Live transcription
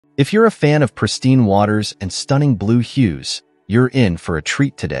If you're a fan of pristine waters and stunning blue hues, you're in for a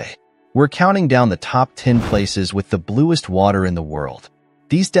treat today. We're counting down the top 10 places with the bluest water in the world.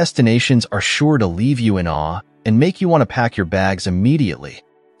 These destinations are sure to leave you in awe and make you want to pack your bags immediately.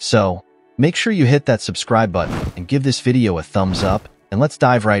 So, make sure you hit that subscribe button and give this video a thumbs up, and let's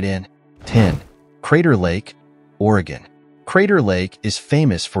dive right in. 10. Crater Lake, Oregon. Crater Lake is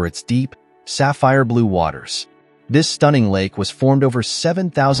famous for its deep, sapphire blue waters. This stunning lake was formed over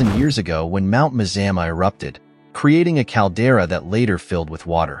 7,000 years ago when Mount Mazama erupted, creating a caldera that later filled with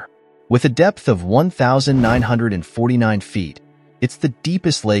water. With a depth of 1,949 feet, it's the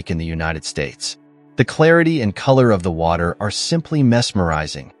deepest lake in the United States. The clarity and color of the water are simply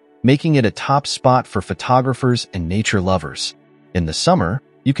mesmerizing, making it a top spot for photographers and nature lovers. In the summer,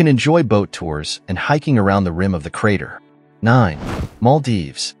 you can enjoy boat tours and hiking around the rim of the crater. 9.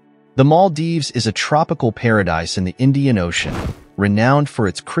 Maldives. The Maldives is a tropical paradise in the Indian Ocean, renowned for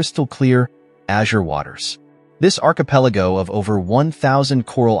its crystal-clear, azure waters. This archipelago of over 1,000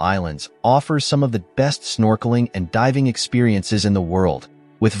 coral islands offers some of the best snorkeling and diving experiences in the world,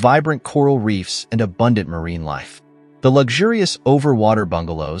 with vibrant coral reefs and abundant marine life. The luxurious overwater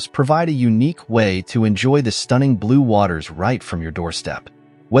bungalows provide a unique way to enjoy the stunning blue waters right from your doorstep.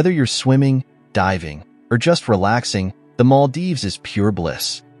 Whether you're swimming, diving, or just relaxing, the Maldives is pure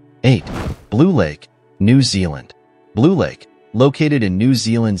bliss. 8. Blue Lake, New Zealand. Blue Lake, located in New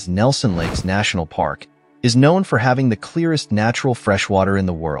Zealand's Nelson Lakes National Park, is known for having the clearest natural freshwater in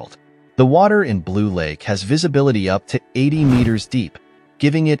the world. The water in Blue Lake has visibility up to 80 meters deep,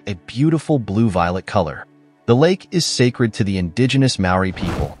 giving it a beautiful blue-violet color. The lake is sacred to the indigenous Maori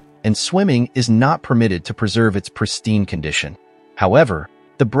people, and swimming is not permitted to preserve its pristine condition. However,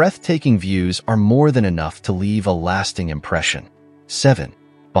 the breathtaking views are more than enough to leave a lasting impression. 7.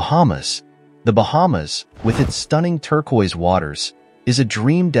 Bahamas. The Bahamas, with its stunning turquoise waters, is a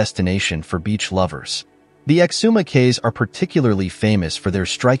dream destination for beach lovers. The Exuma Cays are particularly famous for their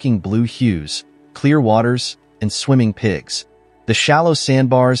striking blue hues, clear waters, and swimming pigs. The shallow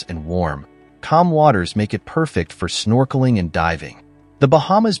sandbars and warm, calm waters make it perfect for snorkeling and diving. The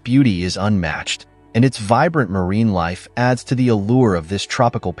Bahamas' beauty is unmatched, and its vibrant marine life adds to the allure of this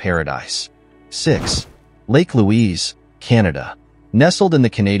tropical paradise. 6. Lake Louise, Canada. Nestled in the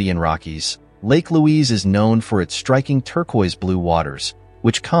Canadian Rockies, Lake Louise is known for its striking turquoise blue waters,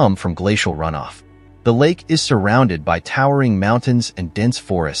 which come from glacial runoff. The lake is surrounded by towering mountains and dense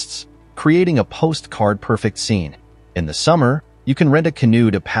forests, creating a postcard-perfect scene. In the summer, you can rent a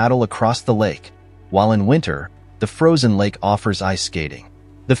canoe to paddle across the lake, while in winter, the frozen lake offers ice skating.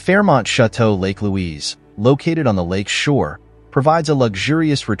 The Fairmont Chateau Lake Louise, located on the lake's shore, provides a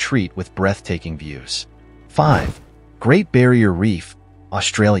luxurious retreat with breathtaking views. 5. Great Barrier Reef,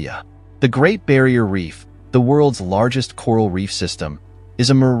 Australia. The Great Barrier Reef, the world's largest coral reef system,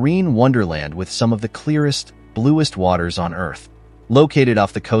 is a marine wonderland with some of the clearest, bluest waters on Earth. Located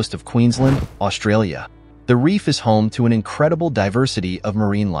off the coast of Queensland, Australia, the reef is home to an incredible diversity of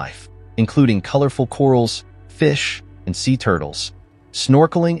marine life, including colorful corals, fish, and sea turtles.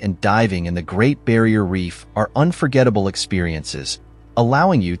 Snorkeling and diving in the Great Barrier Reef are unforgettable experiences,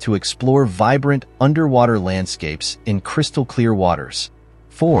 allowing you to explore vibrant underwater landscapes in crystal-clear waters.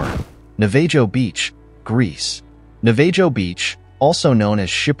 4. Navagio Beach, Greece. Navagio Beach, also known as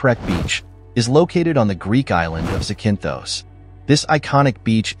Shipwreck Beach, is located on the Greek island of Zakynthos. This iconic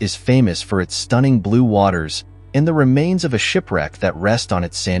beach is famous for its stunning blue waters and the remains of a shipwreck that rest on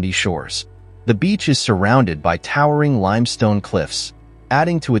its sandy shores. The beach is surrounded by towering limestone cliffs,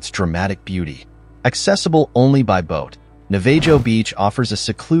 adding to its dramatic beauty. Accessible only by boat, Navagio Beach offers a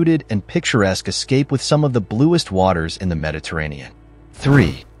secluded and picturesque escape with some of the bluest waters in the Mediterranean.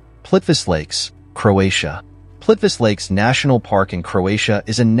 3. Plitvice Lakes, Croatia. Plitvice Lakes National Park in Croatia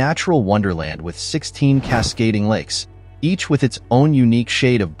is a natural wonderland with 16 cascading lakes, each with its own unique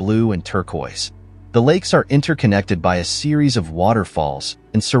shade of blue and turquoise. The lakes are interconnected by a series of waterfalls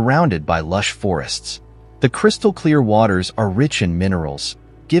and surrounded by lush forests. The crystal-clear waters are rich in minerals,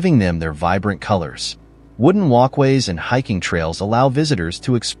 giving them their vibrant colors. Wooden walkways and hiking trails allow visitors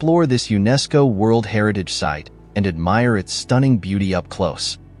to explore this UNESCO World Heritage Site and admire its stunning beauty up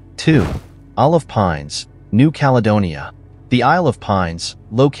close. 2. Isle of Pines, New Caledonia. The Isle of Pines,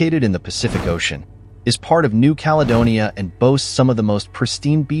 located in the Pacific Ocean, is part of New Caledonia and boasts some of the most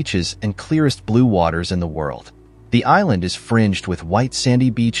pristine beaches and clearest blue waters in the world. The island is fringed with white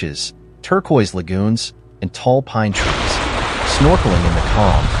sandy beaches, turquoise lagoons, and tall pine trees. Snorkeling in the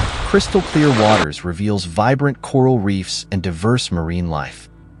calm, crystal-clear waters reveals vibrant coral reefs and diverse marine life.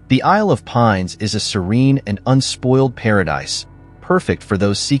 The Isle of Pines is a serene and unspoiled paradise, perfect for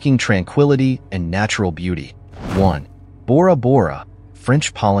those seeking tranquility and natural beauty. 1. Bora Bora,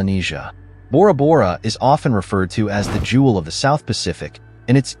 French Polynesia. Bora Bora is often referred to as the jewel of the South Pacific,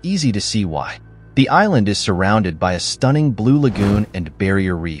 and it's easy to see why. The island is surrounded by a stunning blue lagoon and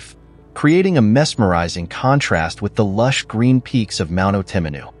barrier reef, creating a mesmerizing contrast with the lush green peaks of Mount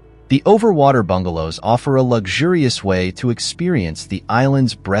Otemanu. The overwater bungalows offer a luxurious way to experience the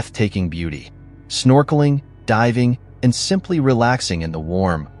island's breathtaking beauty. Snorkeling, diving, and simply relaxing in the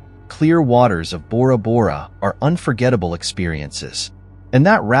warm, clear waters of Bora Bora are unforgettable experiences. And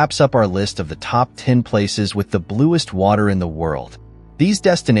that wraps up our list of the top 10 places with the bluest water in the world. These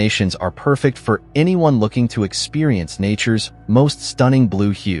destinations are perfect for anyone looking to experience nature's most stunning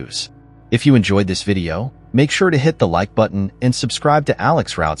blue hues. If you enjoyed this video, make sure to hit the like button and subscribe to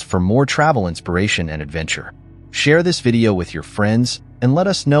Alex Routes for more travel inspiration and adventure. Share this video with your friends and let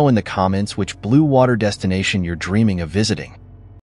us know in the comments which blue water destination you're dreaming of visiting.